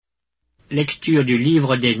Lecture du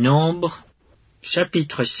livre des Nombres,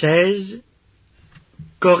 chapitre 16.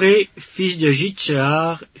 Coré, fils de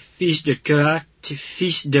Jitséar, fils de Kehat,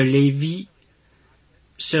 fils de Lévi,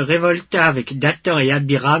 se révolta avec Dathan et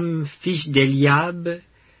Abiram, fils d'Eliab,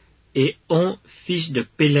 et On, fils de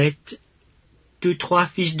Péleth, tous trois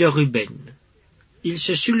fils de Ruben. Ils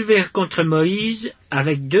se soulevèrent contre Moïse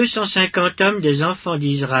avec 250 hommes des enfants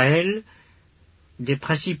d'Israël, des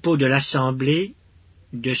principaux de l'assemblée,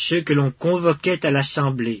 de ceux que l'on convoquait à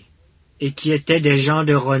l'assemblée, et qui étaient des gens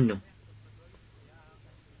de renom.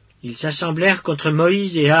 Ils s'assemblèrent contre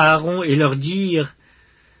Moïse et Aaron et leur dirent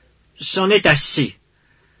 « C'en est assez,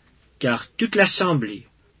 car toute l'assemblée,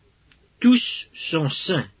 tous sont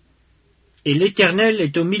saints, et l'Éternel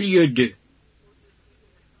est au milieu d'eux.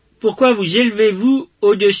 Pourquoi vous élevez-vous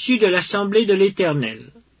au-dessus de l'assemblée de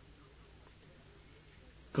l'Éternel »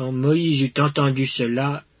 Quand Moïse eut entendu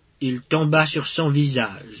cela, il tomba sur son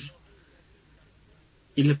visage.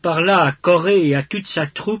 Il parla à Coré et à toute sa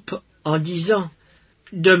troupe en disant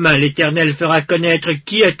 « Demain l'Éternel fera connaître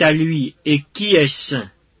qui est à lui et qui est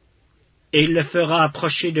saint, et il le fera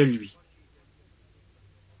approcher de lui.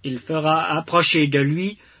 Il fera approcher de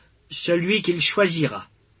lui celui qu'il choisira.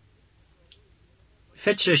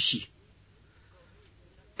 Faites ceci.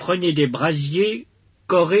 Prenez des brasiers,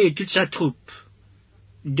 Coré et toute sa troupe.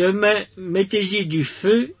 Demain, mettez-y du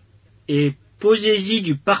feu et posez-y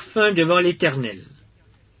du parfum devant l'Éternel.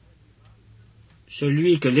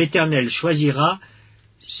 Celui que l'Éternel choisira,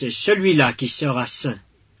 c'est celui-là qui sera saint.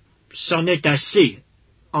 C'en est assez,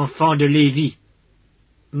 enfants de Lévi.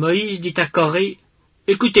 Moïse dit à Coré, «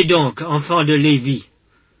 Écoutez donc, enfants de Lévi.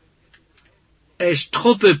 Est-ce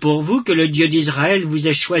trop peu pour vous que le Dieu d'Israël vous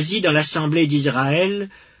ait choisi dans l'assemblée d'Israël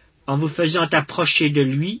en vous faisant approcher de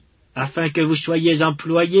lui, afin que vous soyez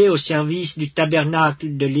employés au service du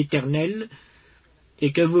tabernacle de l'Éternel,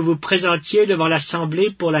 et que vous vous présentiez devant l'assemblée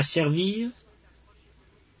pour la servir?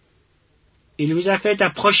 Il vous a fait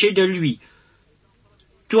approcher de lui,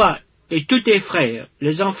 toi et tous tes frères,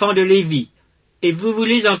 les enfants de Lévi, et vous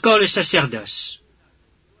voulez encore le sacerdoce.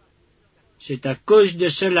 C'est à cause de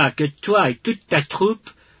cela que toi et toute ta troupe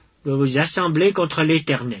vous vous assemblez contre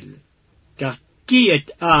l'Éternel. Car qui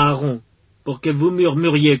est Aaron pour que vous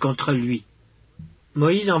murmuriez contre lui? »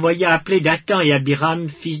 Moïse envoya appeler Dathan et Abiram,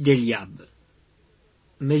 fils d'Eliab.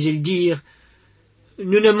 Mais ils dirent, «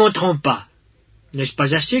 Nous ne monterons pas. N'est-ce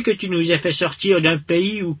pas assez que tu nous aies fait sortir d'un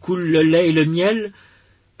pays où coule le lait et le miel,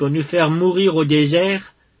 pour nous faire mourir au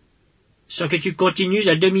désert, sans que tu continues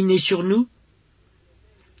à dominer sur nous?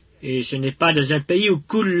 Et ce n'est pas dans un pays où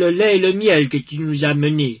coule le lait et le miel que tu nous as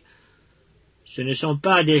menés. Ce ne sont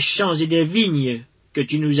pas des champs et des vignes que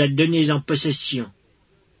tu nous as donnés en possession.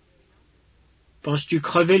 Penses-tu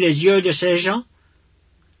crever les yeux de ces gens?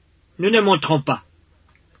 Nous ne monterons pas. »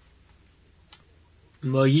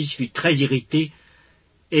 Moïse fut très irrité,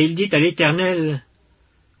 et il dit à l'Éternel,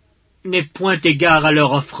 « N'aie point égard à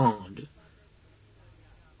leur offrande.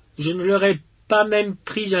 Je ne leur ai pas même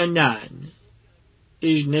pris un âne,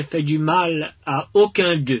 et je n'ai fait du mal à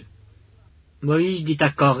aucun d'eux. » Moïse dit à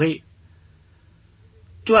Coré,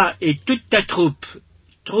 « Toi et toute ta troupe,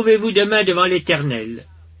 trouvez-vous demain devant l'Éternel,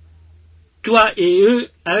 toi et eux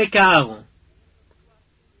avec Aaron.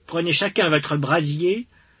 Prenez chacun votre brasier,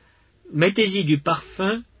 mettez-y du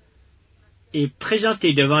parfum, et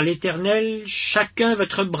présentez devant l'Éternel chacun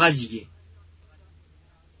votre brasier.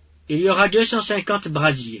 Il y aura 250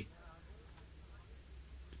 brasiers.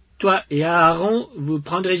 Toi et Aaron, vous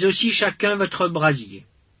prendrez aussi chacun votre brasier. »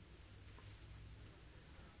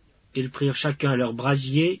 Ils prirent chacun leur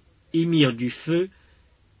brasier, y mirent du feu,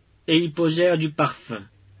 et y posèrent du parfum.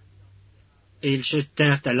 Et ils se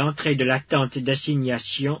tinrent à l'entrée de la tente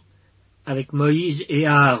d'assignation avec Moïse et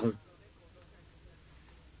Aaron.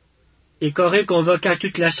 Et Coré convoqua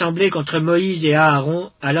toute l'assemblée contre Moïse et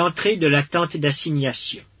Aaron à l'entrée de la tente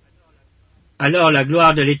d'assignation. Alors la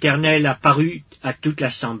gloire de l'Éternel apparut à toute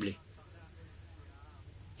l'assemblée.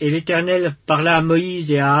 Et l'Éternel parla à Moïse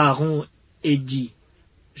et à Aaron et dit,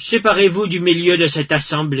 « Séparez-vous du milieu de cette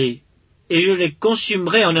assemblée, et je les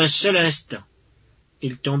consumerai en un seul instant. »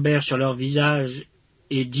 Ils tombèrent sur leur visage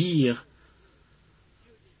et dirent,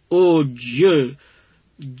 « Ô Dieu,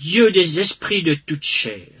 Dieu des esprits de toute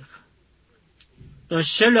chair, un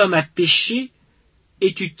seul homme a péché,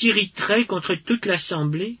 et tu t'irriterais contre toute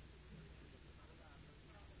l'assemblée? »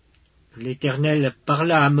 L'Éternel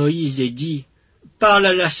parla à Moïse et dit, « Parle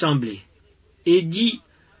à l'assemblée, et dis,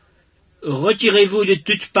 retirez-vous de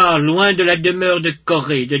toutes parts loin de la demeure de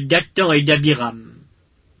Coré, de Dathan et d'Abiram. »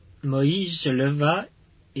 Moïse se leva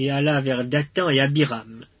et alla vers Dathan et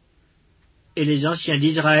Abiram, et les anciens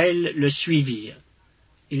d'Israël le suivirent.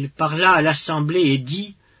 Il parla à l'assemblée et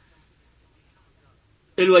dit,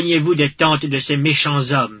 « Éloignez-vous des tentes de ces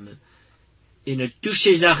méchants hommes, et ne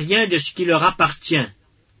touchez à rien de ce qui leur appartient,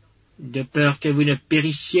 de peur que vous ne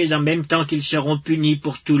périssiez en même temps qu'ils seront punis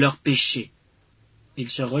pour tous leurs péchés. » Ils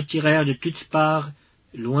se retirèrent de toutes parts,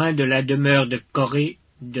 loin de la demeure de Coré,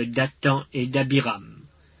 de Dathan et d'Abiram.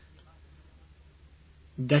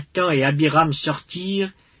 Dathan et Abiram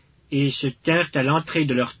sortirent et se tinrent à l'entrée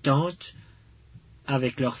de leur tente,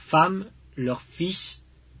 avec leurs femmes, leurs fils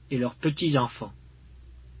et leurs petits-enfants.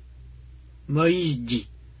 Moïse dit,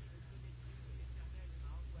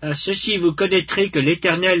 « À ceci vous connaîtrez que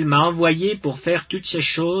l'Éternel m'a envoyé pour faire toutes ces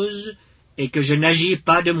choses, et que je n'agis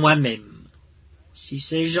pas de moi-même. Si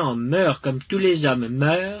ces gens meurent comme tous les hommes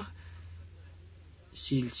meurent,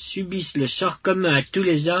 s'ils subissent le sort commun à tous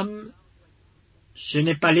les hommes, ce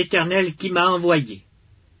n'est pas l'Éternel qui m'a envoyé.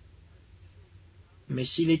 Mais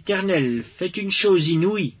si l'Éternel fait une chose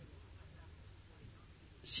inouïe,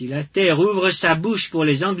 si la terre ouvre sa bouche pour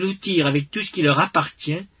les engloutir avec tout ce qui leur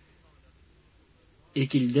appartient, et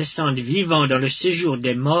qu'ils descendent vivants dans le séjour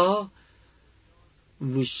des morts,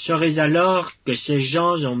 vous saurez alors que ces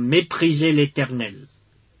gens ont méprisé l'Éternel. »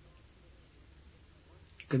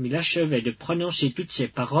 Comme il achevait de prononcer toutes ces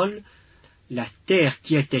paroles, la terre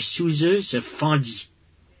qui était sous eux se fendit.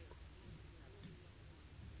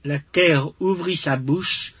 La terre ouvrit sa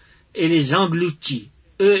bouche et les engloutit,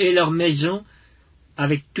 eux et leurs maisons,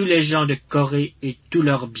 avec tous les gens de Coré et tous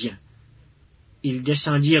leurs biens. Ils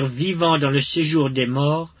descendirent vivants dans le séjour des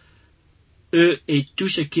morts, eux et tout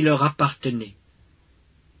ce qui leur appartenait.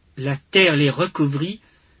 La terre les recouvrit,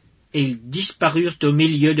 et ils disparurent au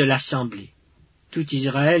milieu de l'assemblée. Tout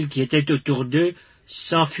Israël qui était autour d'eux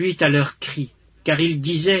s'enfuit à leurs cris, car ils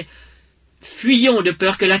disaient, « Fuyons de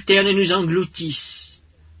peur que la terre ne nous engloutisse. »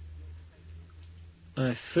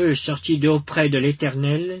 Un feu sortit d'auprès de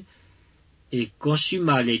l'Éternel, et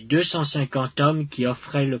consuma les 250 hommes qui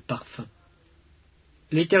offraient le parfum.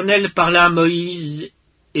 L'Éternel parla à Moïse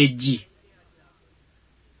et dit,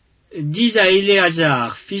 « Dis à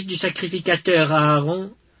Éléazar, fils du sacrificateur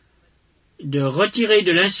Aaron, de retirer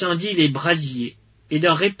de l'incendie les brasiers et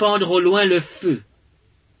d'en répandre au loin le feu,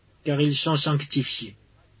 car ils sont sanctifiés,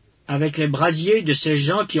 avec les brasiers de ces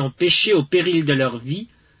gens qui ont péché au péril de leur vie,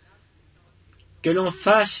 que l'on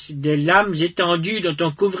fasse des lames étendues dont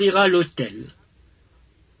on couvrira l'autel.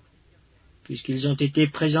 Puisqu'ils ont été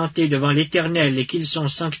présentés devant l'Éternel et qu'ils sont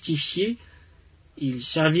sanctifiés, ils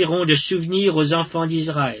serviront de souvenir aux enfants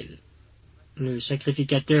d'Israël. » Le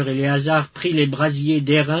sacrificateur Éléazar prit les brasiers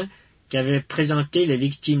d'airain qu'avaient présentés les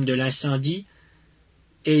victimes de l'incendie,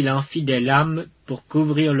 et il en fit des lames pour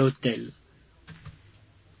couvrir l'autel.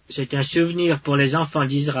 C'est un souvenir pour les enfants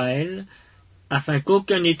d'Israël, afin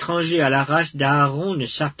qu'aucun étranger à la race d'Aaron ne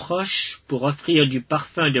s'approche pour offrir du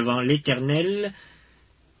parfum devant l'Éternel,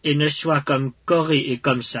 et ne soit comme Coré et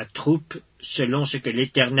comme sa troupe, selon ce que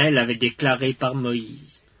l'Éternel avait déclaré par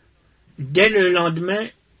Moïse. Dès le lendemain,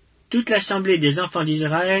 toute l'assemblée des enfants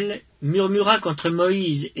d'Israël murmura contre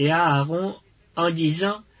Moïse et Aaron en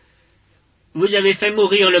disant, « Vous avez fait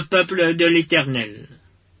mourir le peuple de l'Éternel. »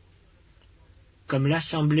 Comme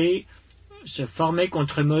l'assemblée se formait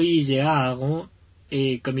contre Moïse et Aaron,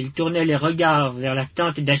 et comme ils tournaient les regards vers la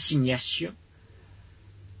tente d'assignation,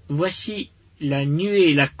 voici la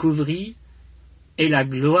nuée la couvrit, et la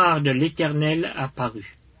gloire de l'Éternel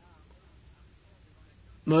apparut.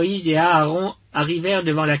 Moïse et Aaron arrivèrent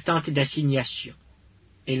devant la tente d'assignation,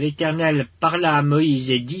 et l'Éternel parla à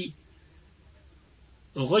Moïse et dit,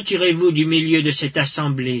 « Retirez-vous du milieu de cette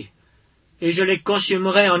assemblée, et je les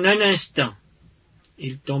consumerai en un instant. »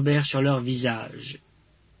 Ils tombèrent sur leur visage.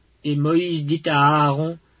 Et Moïse dit à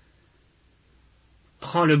Aaron, «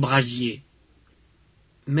 Prends le brasier,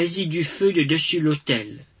 mets-y du feu de dessus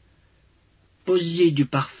l'autel, pose-y du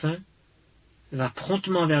parfum, va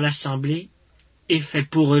promptement vers l'assemblée, et fais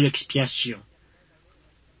pour eux l'expiation.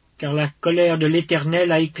 Car la colère de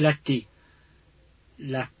l'Éternel a éclaté,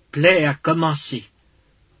 la plaie a commencé. »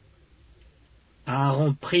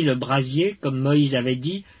 Aaron prit le brasier, comme Moïse avait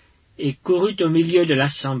dit, et courut au milieu de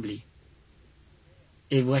l'assemblée.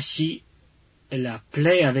 Et voici, la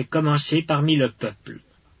plaie avait commencé parmi le peuple.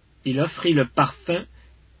 Il offrit le parfum,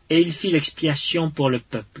 et il fit l'expiation pour le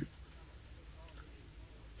peuple.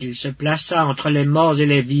 Il se plaça entre les morts et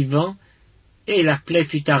les vivants, et la plaie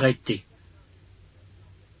fut arrêtée.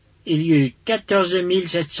 Il y eut 14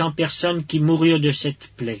 700 personnes qui moururent de cette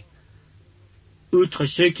plaie, outre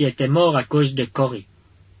ceux qui étaient morts à cause de Coré.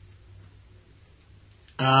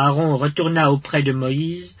 Aaron retourna auprès de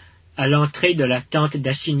Moïse à l'entrée de la tente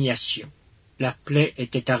d'assignation. La plaie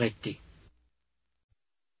était arrêtée.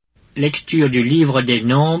 Lecture du livre des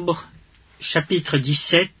Nombres, chapitre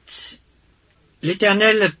 17.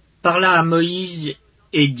 L'Éternel parla à Moïse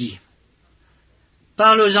et dit :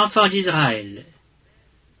 Parle aux enfants d'Israël,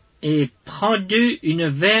 et prends d'eux une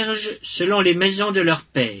verge selon les maisons de leurs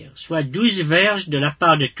pères, soit 12 verges de la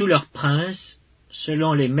part de tous leurs princes,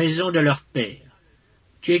 selon les maisons de leurs pères.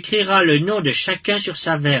 Tu écriras le nom de chacun sur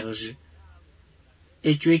sa verge,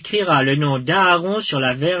 et tu écriras le nom d'Aaron sur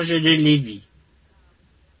la verge de Lévi,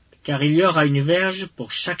 car il y aura une verge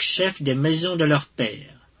pour chaque chef des maisons de leur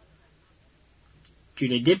père. Tu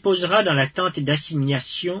les déposeras dans la tente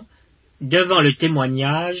d'assignation, devant le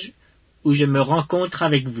témoignage, où je me rencontre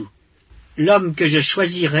avec vous. L'homme que je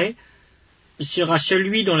choisirai sera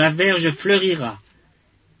celui dont la verge fleurira,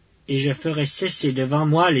 et je ferai cesser devant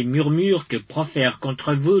moi les murmures que profèrent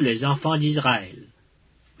contre vous les enfants d'Israël.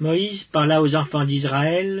 Moïse parla aux enfants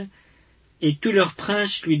d'Israël, et tous leurs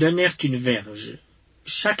princes lui donnèrent une verge.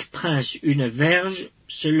 Chaque prince une verge,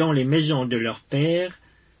 selon les maisons de leur père,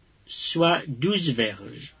 soit 12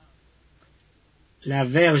 verges. La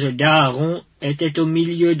verge d'Aaron était au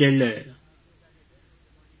milieu des leurs.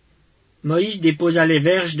 Moïse déposa les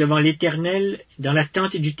verges devant l'Éternel dans la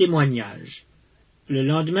tente du témoignage. Le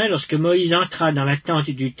lendemain, lorsque Moïse entra dans la tente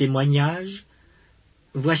du témoignage,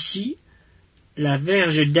 voici, la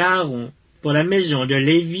verge d'Aaron pour la maison de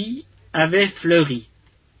Lévi avait fleuri.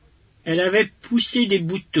 Elle avait poussé des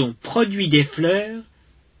boutons, produit des fleurs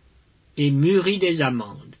et mûri des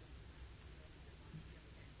amandes.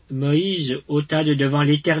 Moïse ôta de devant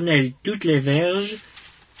l'Éternel toutes les verges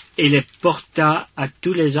et les porta à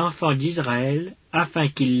tous les enfants d'Israël, afin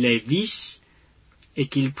qu'ils les vissent et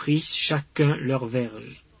qu'ils prissent chacun leur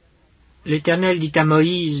verge. L'Éternel dit à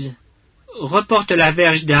Moïse : Reporte la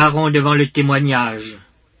verge d'Aaron devant le témoignage,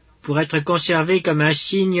 pour être conservée comme un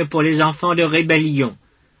signe pour les enfants de rébellion,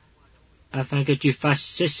 afin que tu fasses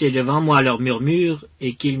cesser devant moi leurs murmures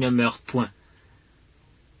et qu'ils ne meurent point.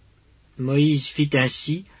 Moïse fit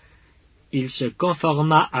ainsi, il se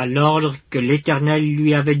conforma à l'ordre que l'Éternel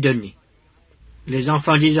lui avait donné. Les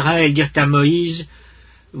enfants d'Israël dirent à Moïse :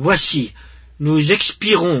 Voici, nous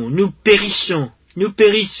expirons, nous périssons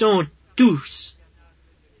tous.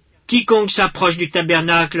 Quiconque s'approche du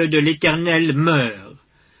tabernacle de l'Éternel meurt.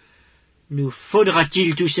 Nous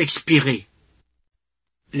faudra-t-il tous expirer ?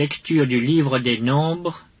 Lecture du livre des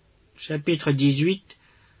Nombres, chapitre 18.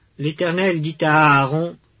 L'Éternel dit à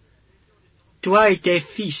Aaron : Toi et tes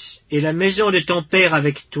fils, et la maison de ton père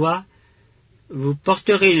avec toi, vous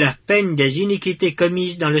porterez la peine des iniquités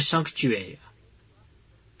commises dans le sanctuaire.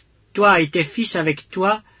 Toi et tes fils avec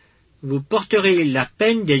toi, vous porterez la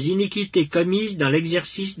peine des iniquités commises dans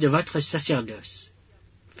l'exercice de votre sacerdoce.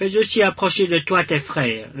 Fais aussi approcher de toi tes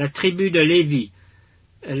frères, la tribu de Lévi,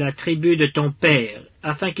 la tribu de ton père,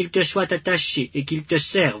 afin qu'ils te soient attachés et qu'ils te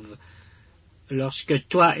servent. Lorsque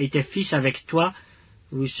toi et tes fils avec toi,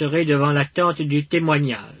 vous serez devant la tente du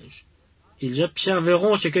témoignage. Ils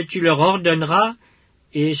observeront ce que tu leur ordonneras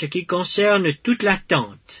et ce qui concerne toute la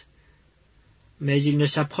tente. Mais ils ne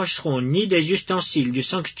s'approcheront ni des ustensiles du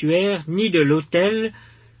sanctuaire, ni de l'autel,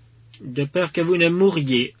 de peur que vous ne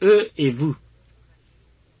mouriez, eux et vous.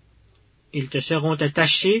 Ils te seront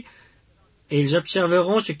attachés, et ils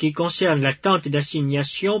observeront ce qui concerne la tente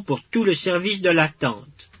d'assignation pour tout le service de la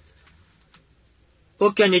tente.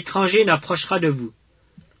 Aucun étranger n'approchera de vous.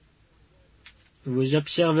 Vous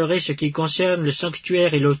observerez ce qui concerne le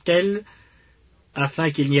sanctuaire et l'autel,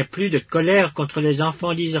 afin qu'il n'y ait plus de colère contre les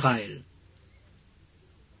enfants d'Israël.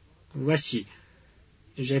 Voici,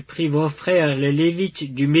 j'ai pris vos frères les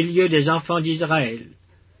Lévites du milieu des enfants d'Israël.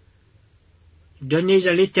 Donnés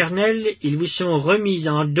à l'Éternel, ils vous sont remis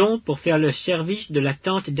en don pour faire le service de la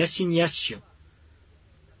tente d'assignation.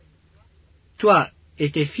 Toi et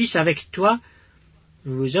tes fils avec toi,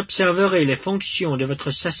 vous observerez les fonctions de votre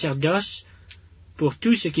sacerdoce pour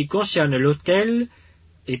tout ce qui concerne l'autel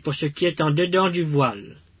et pour ce qui est en dedans du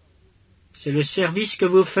voile. C'est le service que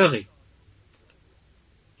vous ferez.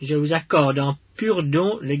 Je vous accorde en pur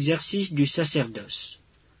don l'exercice du sacerdoce.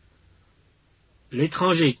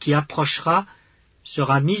 L'étranger qui approchera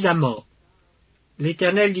sera mis à mort.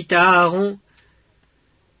 L'Éternel dit à Aaron :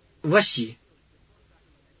 Voici,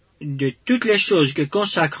 de toutes les choses que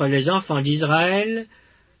consacrent les enfants d'Israël,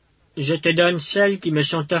 je te donne celles qui me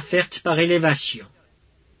sont offertes par élévation.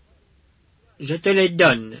 Je te les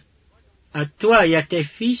donne, à toi et à tes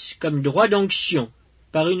fils, comme droit d'onction,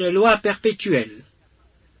 par une loi perpétuelle.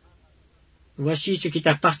 Voici ce qui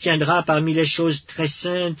t'appartiendra parmi les choses très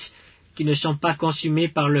saintes qui ne sont pas consumées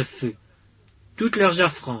par le feu. Toutes leurs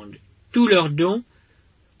offrandes, tous leurs dons,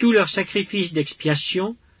 tous leurs sacrifices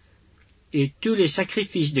d'expiation, et tous les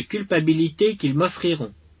sacrifices de culpabilité qu'ils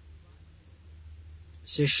m'offriront.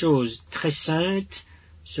 Ces choses très saintes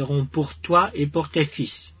seront pour toi et pour tes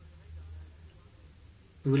fils.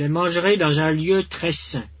 Vous les mangerez dans un lieu très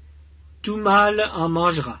saint. Tout mâle en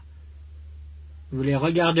mangera. Vous les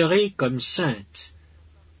regarderez comme saintes.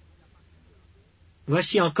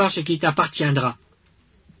 Voici encore ce qui t'appartiendra.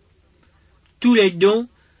 Tous les dons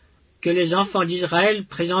que les enfants d'Israël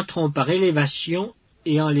présenteront par élévation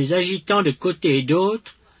et en les agitant de côté et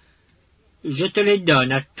d'autre, je te les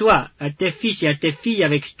donne à toi, à tes fils et à tes filles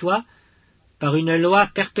avec toi, par une loi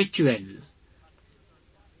perpétuelle.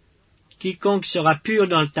 Quiconque sera pur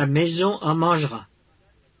dans ta maison en mangera.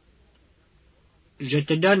 Je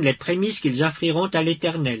te donne les prémices qu'ils offriront à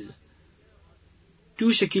l'Éternel.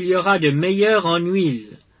 Tout ce qu'il y aura de meilleur en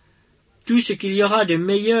huile, tout ce qu'il y aura de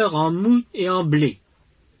meilleur en moût et en blé.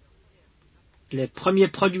 Les premiers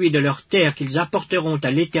produits de leur terre qu'ils apporteront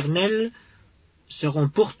à l'Éternel seront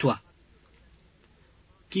pour toi.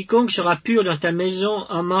 Quiconque sera pur dans ta maison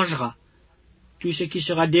en mangera. Tout ce qui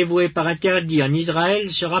sera dévoué par interdit en Israël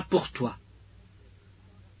sera pour toi.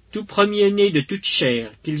 Tout premier-né de toute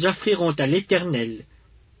chair qu'ils offriront à l'Éternel,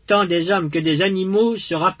 tant des hommes que des animaux,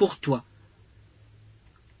 sera pour toi.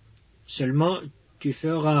 Seulement tu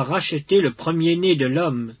feras racheter le premier-né de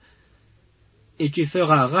l'homme, et tu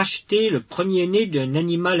feras racheter le premier-né d'un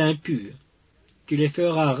animal impur. Tu les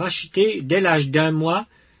feras racheter dès l'âge d'1 mois,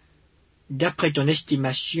 d'après ton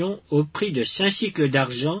estimation, au prix de 5 cycles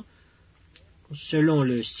d'argent, selon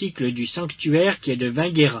le cycle du sanctuaire qui est de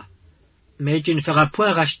 20 guéras. Mais tu ne feras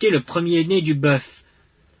point racheter le premier-né du bœuf,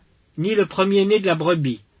 ni le premier-né de la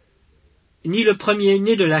brebis, ni le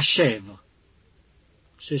premier-né de la chèvre.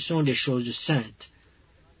 Ce sont des choses saintes.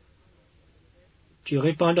 Tu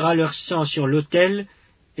répandras leur sang sur l'autel,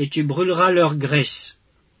 et tu brûleras leur graisse.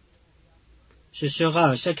 Ce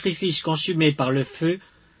sera un sacrifice consumé par le feu,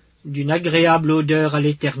 d'une agréable odeur à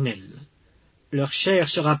l'Éternel. Leur chair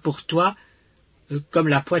sera pour toi, comme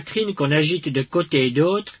la poitrine qu'on agite de côté et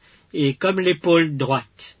d'autre, et comme l'épaule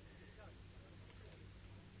droite.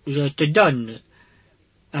 Je te donne,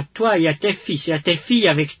 à toi et à tes fils et à tes filles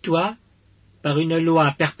avec toi, par une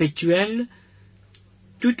loi perpétuelle,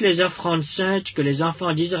 toutes les offrandes saintes que les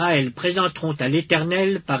enfants d'Israël présenteront à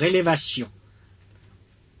l'Éternel par élévation.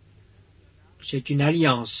 C'est une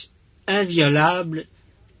alliance inviolable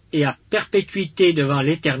et à perpétuité devant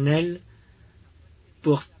l'Éternel,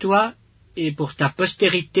 pour toi et pour ta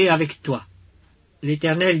postérité avec toi.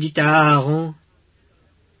 L'Éternel dit à Aaron,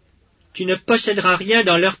 « Tu ne posséderas rien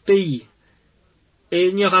dans leur pays, et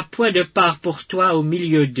il n'y aura point de part pour toi au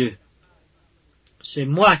milieu d'eux. C'est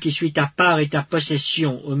moi qui suis ta part et ta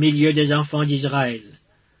possession au milieu des enfants d'Israël.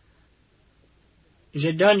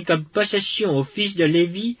 Je donne comme possession aux fils de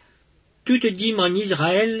Lévi toute dîme en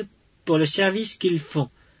Israël pour le service qu'ils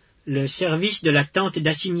font, le service de la tente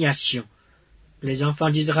d'assignation. Les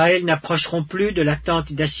enfants d'Israël n'approcheront plus de la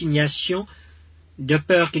tente d'assignation, de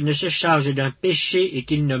peur qu'ils ne se chargent d'un péché et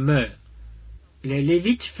qu'ils ne meurent. Les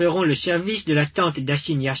Lévites feront le service de la tente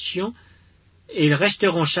d'assignation, et ils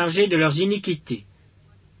resteront chargés de leurs iniquités.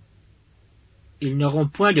 Ils n'auront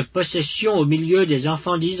point de possession au milieu des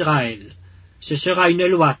enfants d'Israël. Ce sera une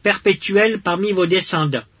loi perpétuelle parmi vos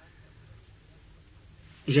descendants.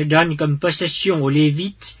 Je donne comme possession aux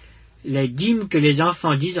Lévites les dîmes que les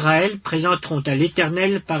enfants d'Israël présenteront à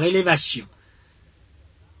l'Éternel par élévation.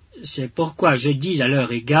 C'est pourquoi je dis à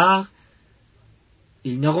leur égard,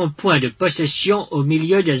 ils n'auront point de possession au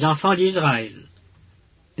milieu des enfants d'Israël.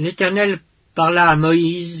 L'Éternel parla à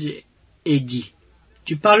Moïse et dit, «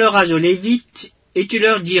 Tu parleras aux Lévites et tu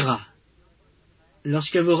leur diras,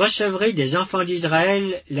 lorsque vous recevrez des enfants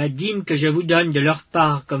d'Israël la dîme que je vous donne de leur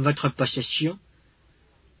part comme votre possession,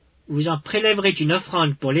 vous en prélèverez une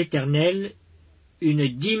offrande pour l'Éternel, une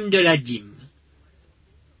dîme de la dîme.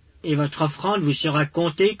 Et votre offrande vous sera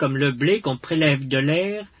comptée comme le blé qu'on prélève de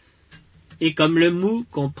l'aire, et comme le moût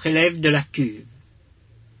qu'on prélève de la cuve.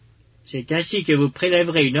 C'est ainsi que vous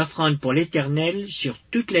prélèverez une offrande pour l'Éternel sur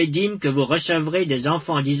toutes les dîmes que vous recevrez des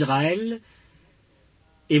enfants d'Israël,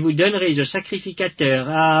 et vous donnerez au sacrificateur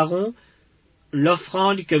Aaron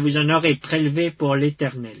l'offrande que vous en aurez prélevée pour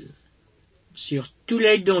l'Éternel. Sur tous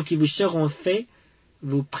les dons qui vous seront faits,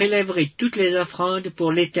 vous prélèverez toutes les offrandes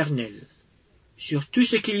pour l'Éternel. Sur tout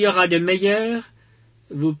ce qu'il y aura de meilleur,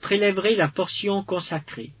 vous prélèverez la portion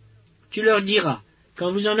consacrée. Tu leur diras,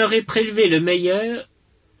 quand vous en aurez prélevé le meilleur,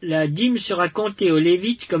 la dîme sera comptée aux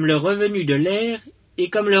Lévites comme le revenu de l'aire et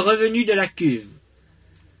comme le revenu de la cuve.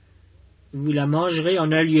 Vous la mangerez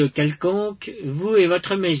en un lieu quelconque, vous et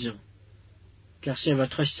votre maison, car c'est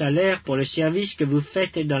votre salaire pour le service que vous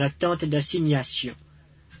faites dans la tente d'assignation.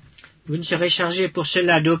 Vous ne serez chargé pour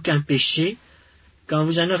cela d'aucun péché, Quand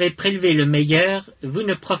vous en aurez prélevé le meilleur, vous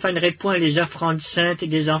ne profanerez point les offrandes saintes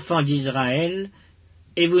des enfants d'Israël,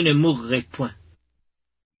 et vous ne mourrez point.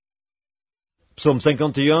 Psaume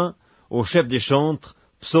 51, au chef des chantres,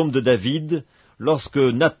 psaume de David, lorsque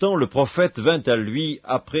Nathan le prophète vint à lui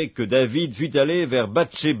après que David fut allé vers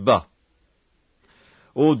Bathsheba.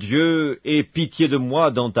 Ô Dieu, aie pitié de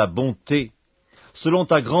moi dans ta bonté. Selon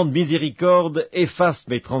ta grande miséricorde, efface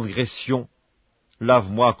mes transgressions.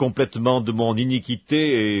 Lave-moi complètement de mon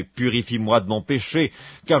iniquité et purifie-moi de mon péché,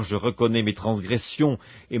 car je reconnais mes transgressions,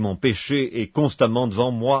 et mon péché est constamment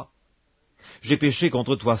devant moi. J'ai péché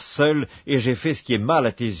contre toi seul, et j'ai fait ce qui est mal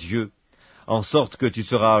à tes yeux, en sorte que tu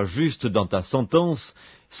seras juste dans ta sentence,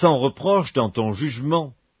 sans reproche dans ton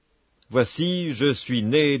jugement. Voici, je suis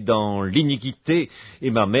né dans l'iniquité,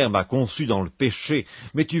 et ma mère m'a conçu dans le péché,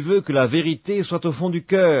 mais tu veux que la vérité soit au fond du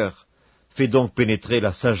cœur. Fais donc pénétrer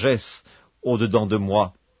la sagesse au-dedans de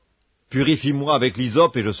moi. Purifie-moi avec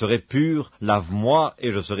l'hysope et je serai pur, lave-moi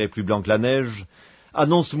et je serai plus blanc que la neige.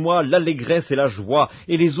 Annonce-moi l'allégresse et la joie,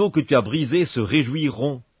 et les eaux que tu as brisées se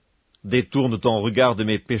réjouiront. Détourne ton regard de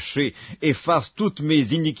mes péchés, efface toutes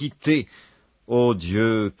mes iniquités. Ô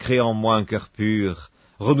Dieu, crée en moi un cœur pur,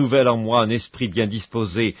 renouvelle en moi un esprit bien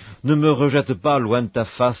disposé, ne me rejette pas loin de ta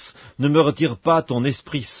face, ne me retire pas ton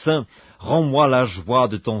Esprit Saint, rends-moi la joie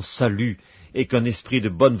de ton salut, et qu'un esprit de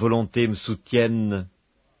bonne volonté me soutienne.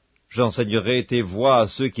 J'enseignerai tes voies à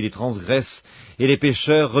ceux qui les transgressent, et les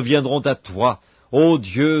pécheurs reviendront à toi. Ô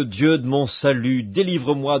Dieu, Dieu de mon salut,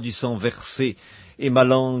 délivre-moi du sang versé, et ma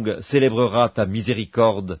langue célébrera ta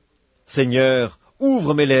miséricorde. Seigneur,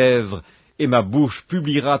 ouvre mes lèvres, et ma bouche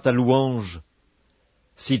publiera ta louange.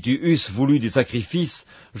 Si tu eusses voulu des sacrifices,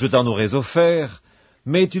 je t'en aurais offert,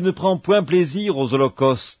 mais tu ne prends point plaisir aux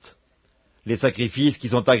holocaustes. Les sacrifices qui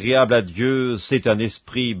sont agréables à Dieu, c'est un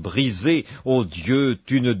esprit brisé. Ô Dieu,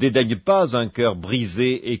 tu ne dédaignes pas un cœur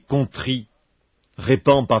brisé et contrit.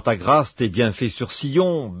 Répands par ta grâce tes bienfaits sur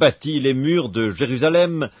Sion, bâtis les murs de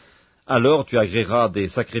Jérusalem. Alors tu agréeras des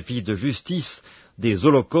sacrifices de justice, des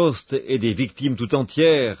holocaustes et des victimes tout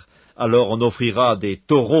entières. Alors on offrira des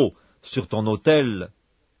taureaux sur ton autel.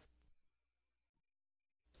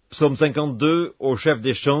 Psaume 52, au chef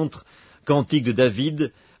des chantres, cantique de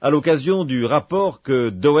David, à l'occasion du rapport que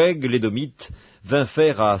Doeg l'Édomite vint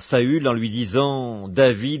faire à Saül en lui disant «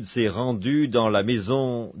 David s'est rendu dans la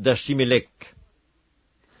maison d'Achimélec. »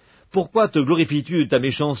 Pourquoi te glorifies-tu de ta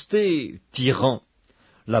méchanceté, tyran?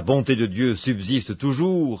 La bonté de Dieu subsiste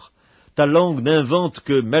toujours. Ta langue n'invente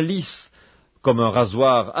que malice, comme un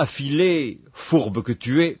rasoir affilé, fourbe que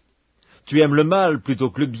tu es. Tu aimes le mal plutôt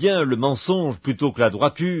que le bien, le mensonge plutôt que la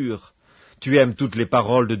droiture. Tu aimes toutes les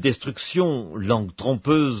paroles de destruction, langue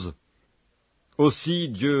trompeuse. Aussi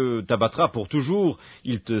Dieu t'abattra pour toujours,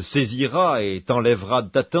 il te saisira et t'enlèvera de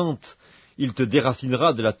ta tente, il te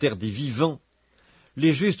déracinera de la terre des vivants.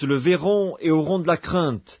 Les justes le verront et auront de la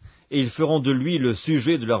crainte, et ils feront de lui le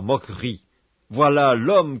sujet de leur moquerie. Voilà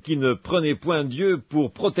l'homme qui ne prenait point Dieu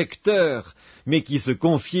pour protecteur, mais qui se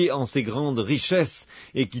confiait en ses grandes richesses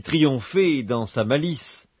et qui triomphait dans sa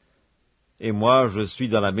malice. Et moi, je suis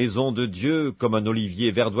dans la maison de Dieu comme un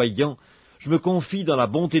olivier verdoyant, je me confie dans la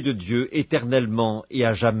bonté de Dieu éternellement et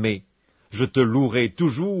à jamais. Je te louerai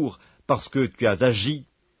toujours parce que tu as agi,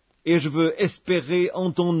 et je veux espérer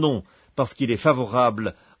en ton nom parce qu'il est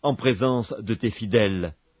favorable en présence de tes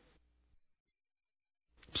fidèles.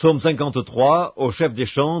 Psaume 53, au chef des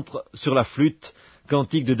chantres, sur la flûte,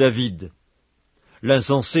 cantique de David.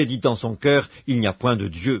 L'insensé dit en son cœur, il n'y a point de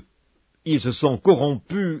Dieu. Ils se sont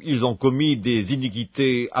corrompus, ils ont commis des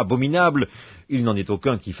iniquités abominables, il n'en est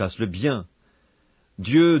aucun qui fasse le bien.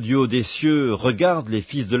 Dieu, du haut des cieux, regarde les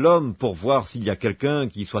fils de l'homme pour voir s'il y a quelqu'un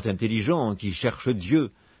qui soit intelligent, qui cherche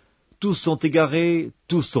Dieu. Tous sont égarés,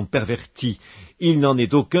 tous sont pervertis, il n'en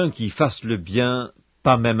est aucun qui fasse le bien,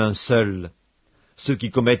 pas même un seul. Ceux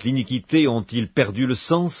qui commettent l'iniquité ont-ils perdu le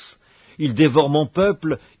sens? Ils dévorent mon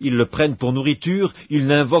peuple, ils le prennent pour nourriture, ils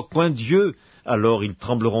n'invoquent point Dieu, alors ils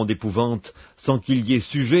trembleront d'épouvante, sans qu'il y ait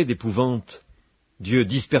sujet d'épouvante. Dieu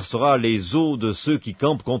dispersera les eaux de ceux qui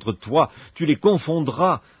campent contre toi, tu les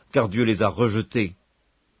confondras, car Dieu les a rejetés.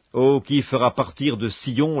 Oh, qui fera partir de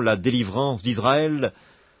Sion la délivrance d'Israël?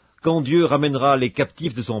 Quand Dieu ramènera les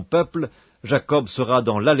captifs de son peuple, Jacob sera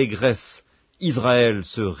dans l'allégresse, Israël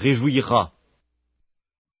se réjouira.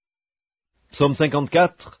 Psaume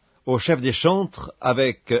 54, au chef des chantres,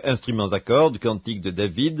 avec instruments à cordes, cantique de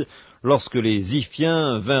David, lorsque les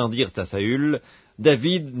Iphiens vinrent dire à Saül, «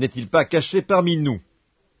 David n'est-il pas caché parmi nous?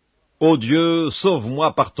 Ô Dieu,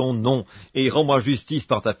 sauve-moi par ton nom, et rends-moi justice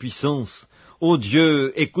par ta puissance. Ô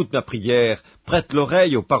Dieu, écoute ma prière, prête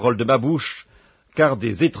l'oreille aux paroles de ma bouche, car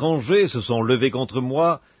des étrangers se sont levés contre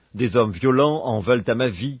moi, des hommes violents en veulent à ma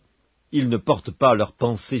vie. Ils ne portent pas leur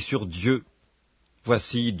pensée sur Dieu.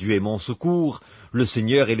 Voici, Dieu est mon secours, le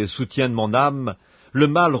Seigneur est le soutien de mon âme. Le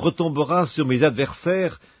mal retombera sur mes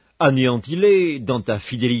adversaires, anéantis-les dans ta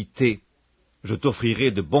fidélité. Je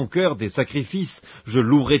t'offrirai de bon cœur des sacrifices, je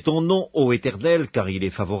louerai ton nom, ô Éternel, car il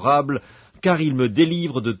est favorable, car il me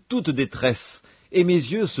délivre de toute détresse, et mes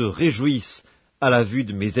yeux se réjouissent à la vue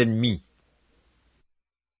de mes ennemis.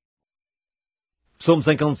 Psaume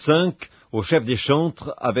 55, au chef des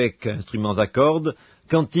chantres, avec instruments à cordes,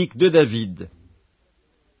 cantique de David.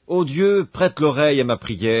 Ô Dieu, prête l'oreille à ma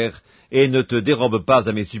prière, et ne te dérobe pas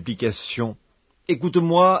à mes supplications.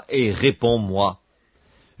 Écoute-moi et réponds-moi.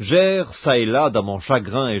 J'erre çà et là dans mon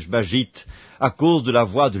chagrin et je m'agite à cause de la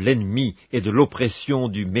voix de l'ennemi et de l'oppression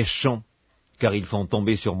du méchant, car ils font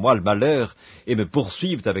tomber sur moi le malheur et me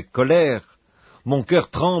poursuivent avec colère. Mon cœur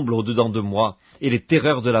tremble au-dedans de moi, et les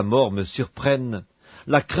terreurs de la mort me surprennent.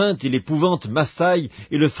 La crainte et l'épouvante m'assaillent,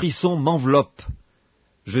 et le frisson m'enveloppe.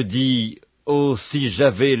 Je dis, oh, si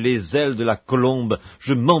j'avais les ailes de la colombe,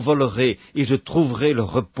 je m'envolerais, et je trouverais le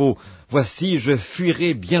repos. Voici, je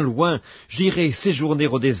fuirai bien loin, j'irai séjourner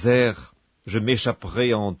au désert. Je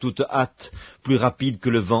m'échapperai en toute hâte, plus rapide que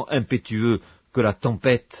le vent impétueux, que la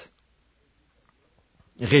tempête.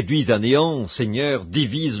 Réduis à néant, Seigneur,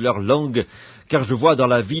 divise leur langue, car je vois dans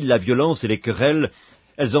la ville la violence et les querelles.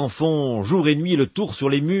 Elles en font jour et nuit le tour sur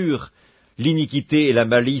les murs. L'iniquité et la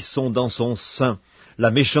malice sont dans son sein.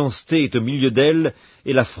 La méchanceté est au milieu d'elle,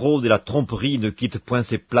 et la fraude et la tromperie ne quittent point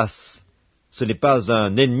ses places. Ce n'est pas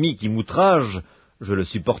un ennemi qui m'outrage, je le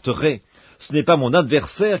supporterai. Ce n'est pas mon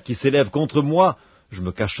adversaire qui s'élève contre moi, je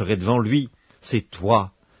me cacherai devant lui. C'est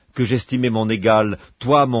toi que j'estimais mon égal,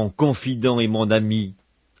 toi mon confident et mon ami.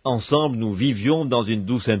 Ensemble nous vivions dans une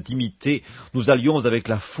douce intimité, nous allions avec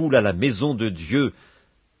la foule à la maison de Dieu.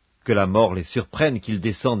 Que la mort les surprenne, qu'ils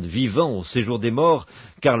descendent vivants au séjour des morts,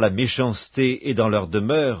 car la méchanceté est dans leur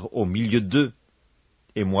demeure, au milieu d'eux.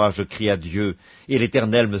 Et moi je crie à Dieu, et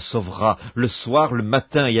l'Éternel me sauvera. Le soir, le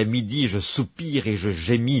matin et à midi, je soupire et je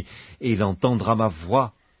gémis, et il entendra ma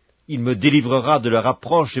voix. Il me délivrera de leur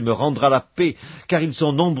approche et me rendra la paix, car ils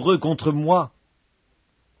sont nombreux contre moi.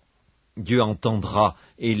 Dieu entendra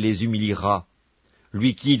et il les humiliera.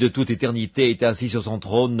 Lui qui, de toute éternité, est assis sur son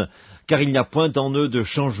trône, car il n'y a point en eux de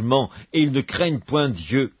changement, et ils ne craignent point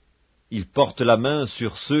Dieu. Il porte la main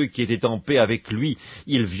sur ceux qui étaient en paix avec lui,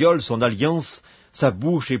 il viole son alliance, sa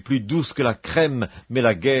bouche est plus douce que la crème, mais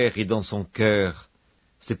la guerre est dans son cœur.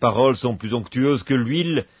 Ses paroles sont plus onctueuses que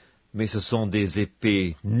l'huile, mais ce sont des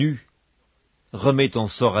épées nues. Remets ton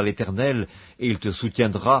sort à l'Éternel, et il te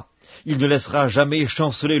soutiendra. Il ne laissera jamais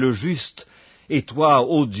chanceler le juste. Et toi,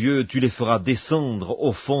 ô Dieu, tu les feras descendre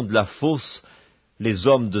au fond de la fosse. Les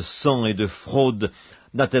hommes de sang et de fraude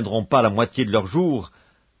n'atteindront pas la moitié de leur jour.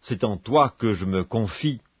 C'est en toi que je me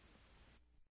confie.